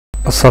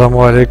আসসালামু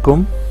আলাইকুম।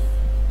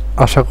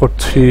 আশা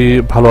করছি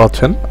ভালো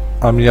আছেন।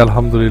 আমি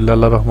আলহামদুলিল্লাহ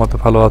আল্লাহর রহমতে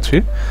ভালো আছি।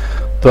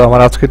 তো আমার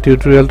আজকের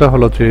টিউটোরিয়ালটা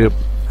হলো যে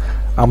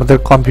আমাদের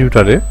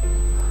কম্পিউটারে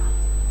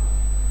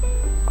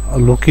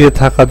লুকিয়ে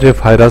থাকা যে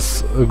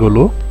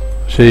ভাইরাসগুলো,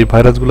 সেই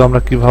ভাইরাসগুলো আমরা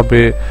কিভাবে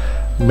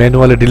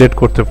ম্যানুয়ালি ডিলিট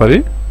করতে পারি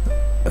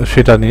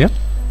সেটা নিয়ে।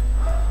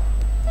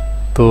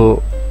 তো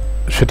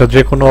সেটা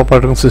যে কোনো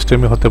অপারেটিং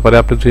সিস্টেমই হতে পারে।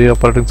 আপনি যে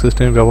অপারেটিং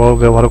সিস্টেম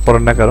ব্যবহার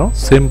করেন না কেন,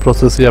 সেম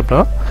প্রসেসই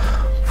আপনারা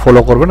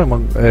ফলো করবেন এবং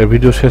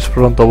ভিডিও শেষ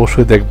পর্যন্ত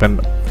অবশ্যই দেখবেন।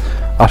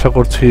 আশা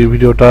করছি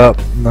ভিডিওটা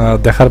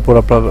দেখার পর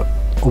আপনার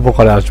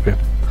উপকারে আসবে।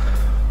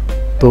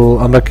 তো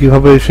আমরা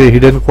কিভাবে সেই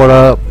হিডেন করা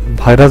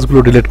ভাইরাসগুলো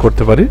ডিলিট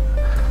করতে পারি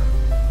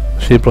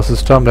সেই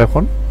প্রসেসটা আমরা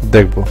এখন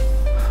দেখব।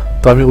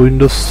 তো আমি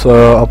উইন্ডোজ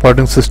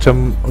অপারেটিং সিস্টেম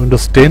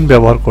উইন্ডোজ 10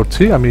 ব্যবহার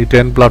করছি। আমি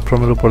 10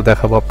 প্ল্যাটফর্মের উপর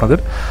দেখাবো আপনাদের।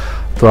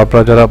 তো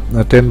আপনারা যারা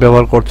 10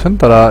 ব্যবহার করছেন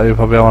তারা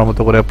এভাবে আমার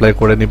মতো করে অ্যাপ্লাই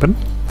করে নেবেন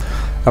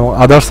এবং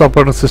আদার্স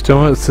অপারেটিং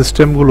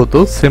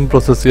সিস্টেমগুলোতেও সেম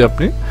প্রসেসই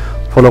আপনি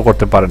ফলো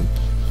করতে পারেন।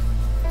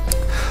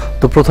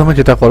 তো প্রথমে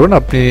যেটা করবেন,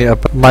 আপনি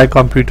মাই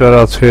কম্পিউটার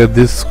আছে,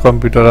 দিস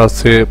কম্পিউটার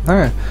আছে,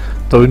 হ্যাঁ।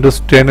 তো উইন্ডোজ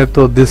 10 এ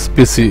তো দিস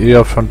পিসি এই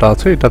অপশনটা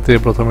আছে, এটাতে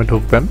প্রথমে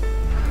ঢুকবেন।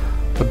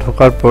 তো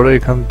ঢোকার পর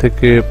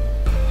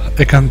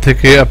এখান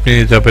থেকে আপনি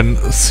যাবেন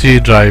সি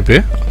ড্রাইভে,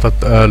 অর্থাৎ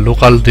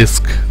লোকাল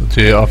ডিস্ক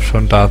যে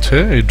অপশনটা আছে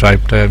এই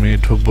ড্রাইভটায় আমি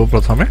ঢুকবো।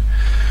 প্রথমে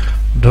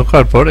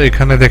ঢোকার পর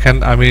এখানে দেখেন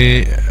আমি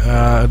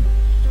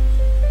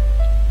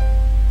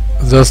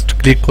জাস্ট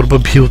ক্লিক করব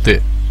ভিউতে।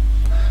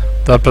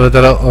 তারপরে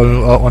যারা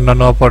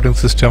অন্যান্য অপারেটিং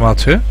সিস্টেম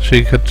আছে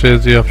সেই ক্ষেত্রে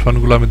যে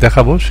অপশনগুলো আমি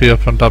দেখাবো সেই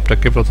অপশনটা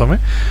আপনাকে প্রথমে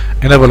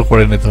এনেবল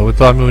করে নিতে হবে।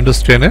 তো আমি উইন্ডোজ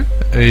 10 এ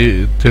এই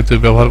যেহেতু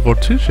ব্যবহার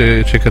করছি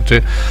সেক্ষেত্রে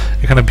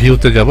এখানে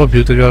ভিউতে যাব।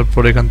 ভিউতে যাওয়ার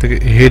পর এখান থেকে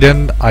হিডেন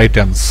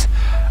আইটেমস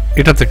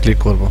এটাতে ক্লিক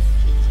করব,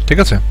 ঠিক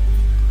আছে।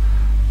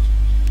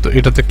 তো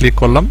এটাতে ক্লিক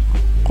করলাম,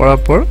 করার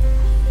পর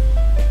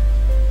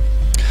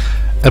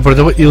এরপরে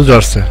যাব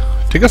ইউজার্সে,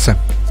 ঠিক আছে।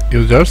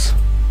 ইউজার্স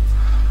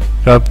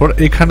তারপর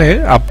এখানে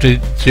আপনি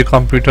যে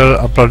কম্পিউটার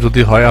আপনার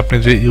যদি হয়, আপনি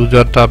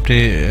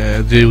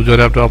যে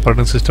ইউজারে আপনি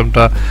অপারেটিং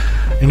সিস্টেমটা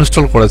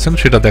ইনস্টল করেছেন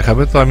সেটা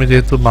দেখাবে। তো আমি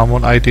যেহেতু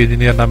মামুন আইটি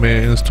ইঞ্জিনিয়ার নামে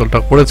ইনস্টলটা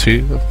করেছি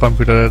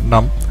কম্পিউটারের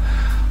নাম,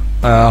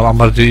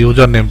 আমার যে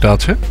ইউজার নেমটা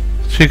আছে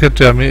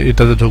সেক্ষেত্রে আমি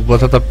এটাতে ঢুকবো।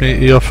 অর্থাৎ আপনি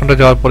এই অপশনটা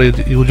যাওয়ার পরে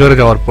ইউজারে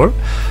যাওয়ার পর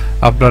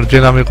আপনার যে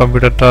নামে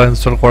কম্পিউটারটা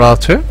ইনস্টল করা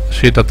আছে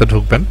সেটাতে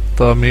ঢুকবেন।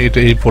 তো আমি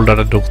এই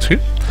ফোল্ডারে ঢুকছি।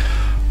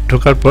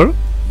 ঢোকার পর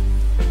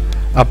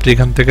আপনি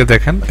এখান থেকে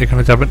দেখেন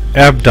এখানে যাবেন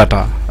অ্যাপ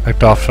ডাটা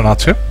একটা অপশন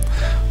আছে।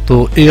 তো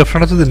এই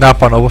অপশনটা যদি না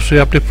পান অবশ্যই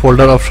আপনি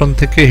ফোল্ডার অপশন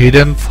থেকে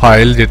হিডেন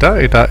ফাইল যেটা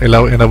এটা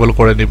এনেবল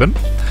করে নেবেন,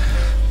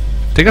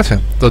 ঠিক আছে।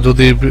 তো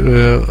যদি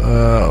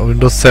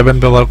উইন্ডোজ 7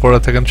 ব্যবহার করে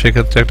থাকেন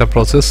সেক্ষেত্রে একটা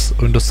প্রসেস,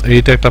 উইন্ডোজ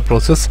 8 একটা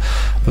প্রসেস,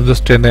 উইন্ডোজ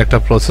 10 একটা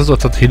প্রসেস।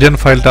 অর্থাৎ হিডেন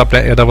ফাইলটা আপনি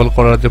এনেবল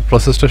করার যে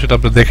প্রসেসটা সেটা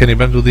আপনি দেখে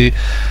নেবেন। যদি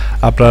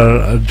আপনার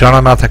জানা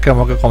না থাকে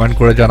আমাকে কমেন্ট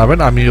করে জানাবেন,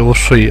 আমি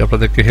অবশ্যই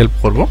আপনাদেরকে হেল্প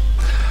করব।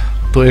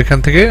 তো এখান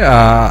থেকে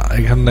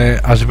এখানে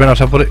আসবেন,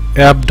 আসার পরে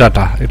অ্যাপ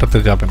ডাটা এটাতে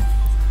যাবেন।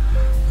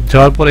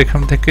 যাওয়ার পর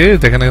এখান থেকে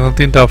দেখেন এখানে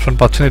 3টা অপশন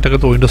পাচ্ছেন। এটাকে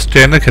তো উইন্ডোজ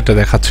 10 এর ক্ষেত্রে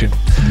দেখাচ্ছি।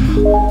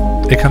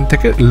 এখান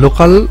থেকে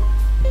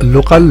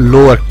লোকাল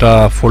লো একটা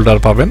ফোল্ডার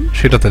পাবেন,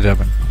 সেটাতে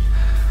যাবেন।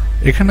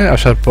 এখানে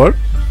আসার পর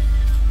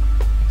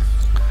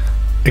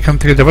এখান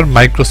থেকে যাবেন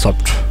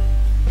মাইক্রোসফট,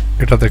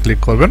 এটাতে ক্লিক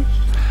করবেন।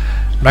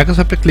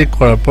 মাইক্রোসফটে ক্লিক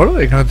করার পর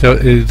এখানে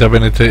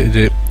যাবেন এই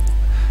যে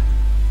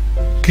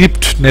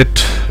ক্রিপ্ট নেট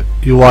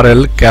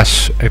ইউআরএল ক্যাশ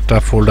একটা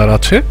ফোল্ডার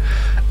আছে,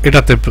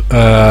 এটাতে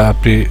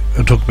আপনি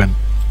ঢুকবেন।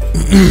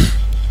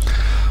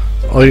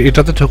 ওই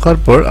এটাতে ঢোকার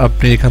পর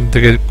আপনি এখান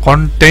থেকে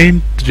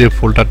কন্টেন্ট যে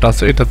ফোল্ডারটা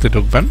আছে এটাতে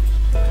ঢুকবেন।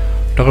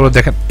 ঢোকার পর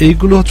দেখেন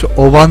এইগুলো হচ্ছে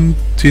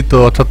অবাঞ্ছিত,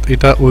 অর্থাৎ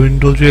এটা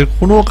উইন্ডোজের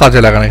কোনো কাজে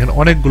লাগে না। এখানে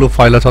অনেকগুলো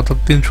ফাইল আছে, অর্থাৎ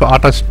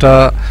 328টা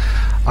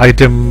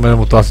আইটেমের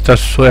মতো আছে,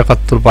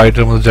 471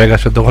 বাইটের মতো জায়গা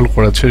সে দখল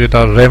করেছে, যেটা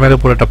র্যামের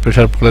উপর একটা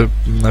প্রেশার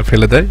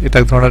ফেলে দেয়। এটা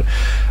এক ধরনের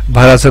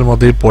ভাইরাসের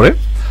মধ্যেই পড়ে।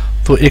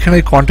 তো এখানে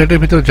এই কন্টেন্টের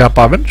ভিতরে যা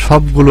পাবেন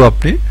সবগুলো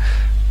আপনি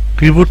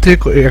কিবোর্ড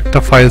থেকে একটা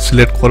ফাইল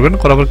সিলেক্ট করবেন,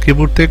 করার পর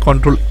কিবোর্ড থেকে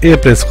কন্ট্রোল এ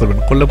প্রেস করবেন,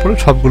 করলে পরে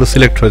সবগুলো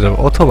সিলেক্ট হয়ে যাবে।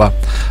 অথবা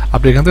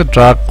আপনি এখান থেকে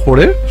ড্র্যাগ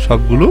করে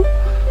সবগুলো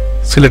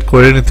সিলেক্ট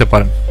করে নিতে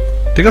পারেন,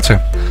 ঠিক আছে।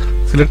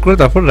 সিলেক্ট করে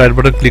তারপর রাইট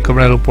বাটন ক্লিক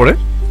করবেন এর উপরে,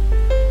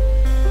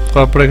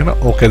 করার পরে এখানে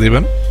ওকে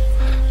দিবেন।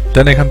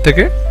 দেন এখান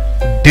থেকে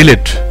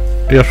ডিলিট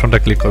এই অপশনটা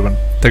ক্লিক করবেন,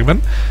 দেখবেন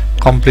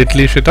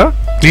কমপ্লিটলি সেটা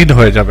ক্লিন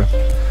হয়ে যাবে।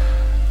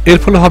 এর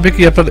ফলে হবে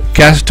কি, আপনার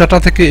ক্যাশ ডাটা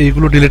থেকে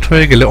এইগুলো ডিলিট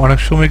হয়ে গেলে অনেক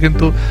সময়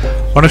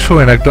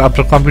না, একটু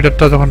আপনার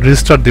কম্পিউটারটা যখন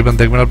রিস্টার্ট দিবেন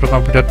দেখবেন আপনার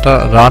কম্পিউটারটা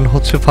রান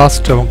হচ্ছে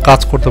ফাস্ট এবং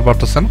কাজ করতে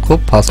পারতেছেন খুব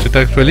ফাস্ট। এটা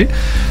অ্যাকচুয়ালি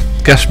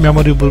ক্যাশ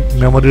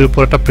মেমোরির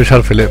উপর একটা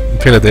প্রেশার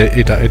ফেলে দেয়।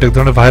 এটা এক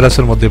ধরনের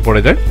ভাইরাসের মধ্যে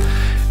পড়ে যায়।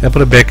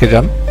 এরপরে ব্যাকে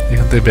যান,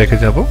 এখান থেকে ব্যাকে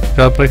যাবো,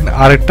 যাওয়ার পর এখানে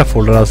আরেকটা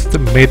ফোল্ডার আছে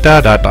মেটা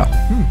ডাটা,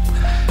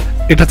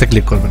 এটাতে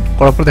ক্লিক করবেন।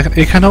 করার পর দেখেন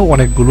এখানেও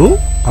অনেকগুলো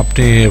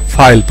আপনি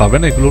ফাইল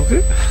পাবেন, এগুলোকে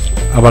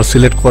আবার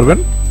সিলেক্ট করবেন।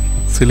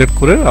 সিলেক্ট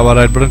করে আবার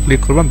রাইট বাটন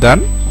ক্লিক করবেন, দেন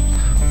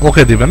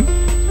ওকে দিবেন।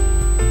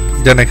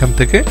 দেন এখান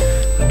থেকে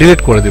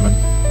ডিলিট করে দিবেন,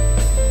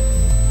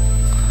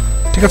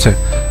 ঠিক আছে।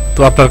 তো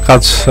আপনার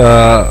কাজ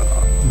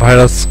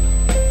ভাইরাস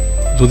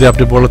যদি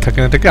আপনি বলে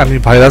থাকেন এটাকে আমি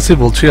ভাইরাসই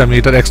বলছি, আমি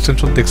এটার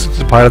এক্সটেনশন দেখছি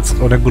ভাইরাস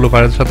অনেকগুলো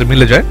ভাইরাসের সাথে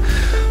মিলে যায়।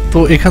 তো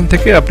এখান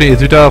থেকে আপনি এই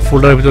দুইটা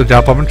ফোল্ডারের ভিতরে যা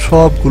পাবেন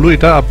সবগুলো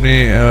এটা আপনি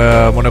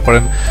মনে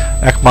করেন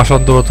 1 মাস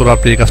অন্তর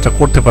আপনি এই কাজটা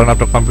করতে পারেন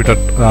আপনার কম্পিউটার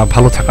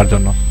ভালো থাকার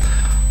জন্য।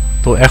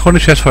 তো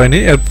এখনই শেষ হয়নি,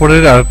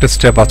 এরপরের আরেকটা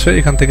স্টেপ আছে।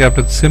 এখান থেকে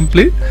আপনি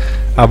সিম্পলি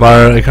আবার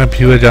এখানে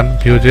ভিউয়ে যান,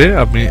 ভিউ যে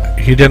আপনি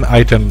হিডেন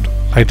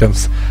আইটেমস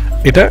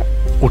এটা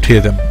উঠিয়ে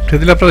দেন। উঠিয়ে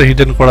দিলে আপনার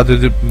হিডেন করা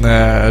যদি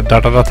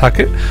ডাটাটা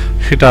থাকে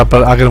সেটা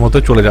আপনার আগের মতো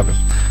চলে যাবে।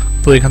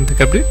 তো এখান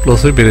থেকে আপনি ক্লোজ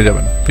হয়ে বেরিয়ে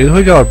যাবেন। বের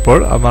হয়ে যাওয়ার পর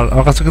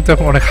আমার কাছে কিন্তু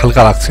এখন অনেক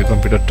হালকা লাগছে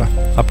কম্পিউটারটা।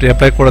 আপনি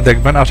অ্যাপ্লাই করে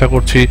দেখবেন, আশা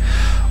করছি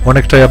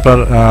অনেকটাই আপনার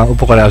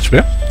উপকারে আসবে।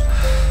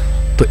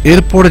 তো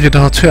এরপরে যেটা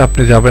হচ্ছে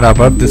আপনি যাবেন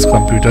আবার দিস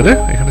কম্পিউটারে,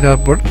 এখানে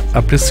যাওয়ার পর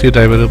আপনি সি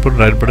ড্রাইভের উপর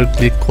রাইট বাটন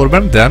ক্লিক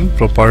করবেন, দেন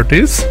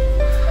প্রপার্টিজ,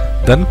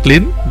 দেন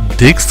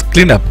ডিস্ক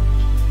ক্লিন আপ।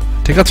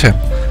 ঠিক আছে,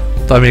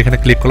 তো আমি এখানে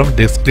ক্লিক করলাম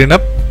ডিস্ক ক্লিন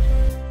আপ।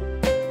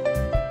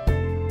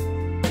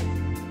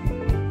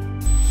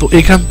 তো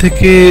এখান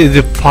থেকে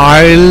যে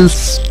ফাইলস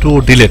টু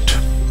ডিলিট,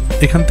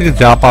 এখান থেকে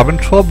যা পাবেন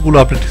সবগুলো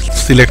আপনি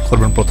সিলেক্ট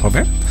করবেন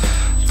প্রথমে।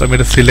 তো আমি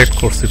এটা সিলেক্ট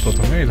করছি,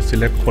 প্রথমে এটা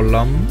সিলেক্ট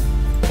করলাম।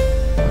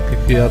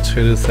 কি আছে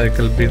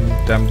রিসাইকেল বিন,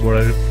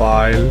 টেম্পোরারি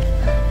ফাইল,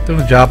 তো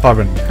যা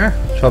পাবেন হ্যাঁ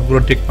সবগুলো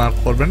টিক মার্ক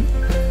করবেন।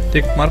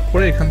 টিক মার্ক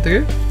করে এখান থেকে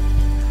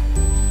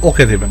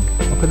ওকে দেবেন।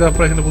 ওকে দেওয়ার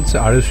পর এখানে বলছে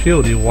are you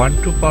sure you want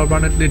to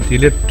permanently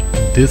delete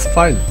this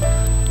file?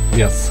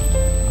 Yes,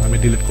 আমি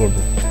ডিলিট করব।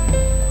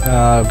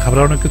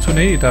 ঘাবড়ানোর কিছু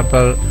নেই, এটা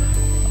আপনার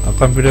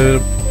কম্পিউটারের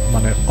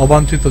মানে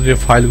অবাঞ্ছিত যে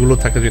ফাইলগুলো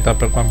থাকে যেটা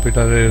আপনার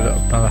কম্পিউটারের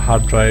আপনার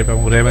হার্ড ড্রাইভ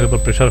এবং র্যামের উপর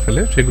প্রেশার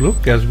ফেলে সেগুলো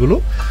ক্যাশগুলো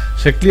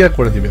সে ক্লিয়ার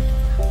করে দিবে।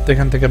 তো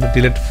এখান থেকে আপনি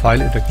ডিলিট ফাইল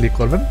এটা ক্লিক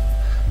করবেন,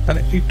 মানে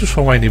একটু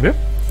সময় নেবে।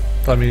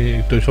 তো আমি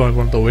একটু সময়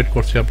পর্যন্ত ওয়েট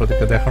করছি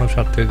আপনাদেরকে দেখানোর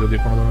স্বার্থে, যদি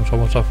কোনো ধরনের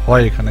সমস্যা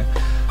হয় এখানে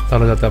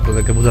তাহলে যাতে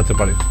আপনাদেরকে বোঝাতে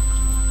পারি।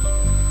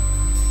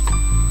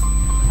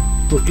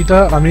 তো এটা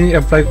আমি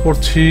অ্যাপ্লাই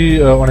করছি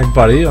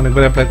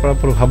অনেকবার অ্যাপ্লাই করার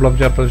পর ভাবলাম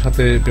যে আপনাদের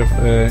সাথে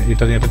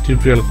এটা নিয়ে একটা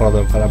টিউটোরিয়াল করা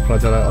দরকার। আপনারা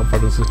যারা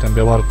অপারেটিং সিস্টেম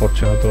ব্যবহার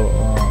করছেন হয়তো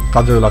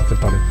কাজেও লাগতে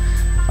পারে।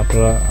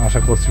 আপনারা আশা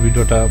করছি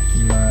ভিডিওটা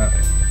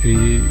এই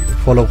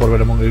ফলো করবেন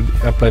এবং এই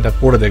অ্যাপ্লাইটা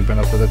করে দেখবেন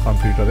আপনাদের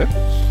কম্পিউটারে।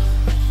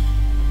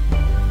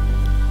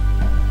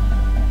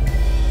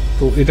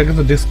 তো এটা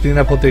কিন্তু ডিস্ক ক্লিন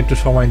আপ হতে একটু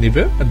সময়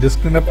নেবে। ডিস্ক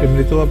ক্লিন আপ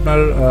এমনিতেও আপনার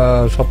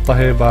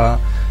সপ্তাহে বা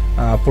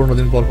 15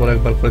 দিন পর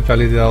একবার করে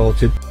চালিয়ে দেওয়া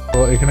উচিত। তো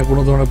এখানে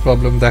কোনো ধরনের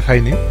প্রবলেম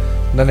দেখায়নি।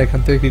 দেন এখান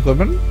থেকে কি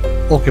করবেন,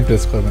 ওকে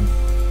প্রেস করবেন,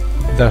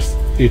 দ্যাটস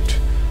ইট।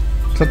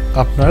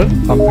 আপনার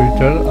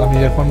কম্পিউটার আমি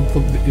এখন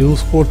খুব ইউজ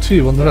করছি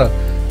বন্ধুরা,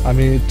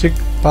 আমি ঠিক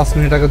 5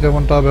 মিনিট আগে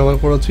যেমনটা ব্যবহার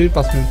করেছি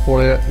 5 মিনিট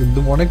পরে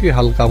একদম অনেকই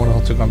হালকা মনে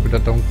হচ্ছে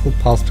কম্পিউটারটা, এবং খুব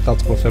ফাস্ট কাজ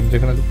করছে। আমি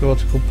যেখানে দেখতে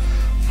পাচ্ছি খুব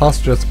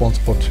ফাস্ট রেসপন্স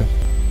করছে।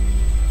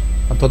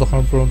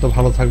 ততক্ষণ পর্যন্ত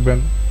ভালো থাকবেন,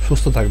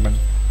 সুস্থ থাকবেন।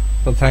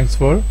 তো থ্যাংকস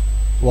ফর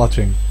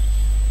ওয়াচিং।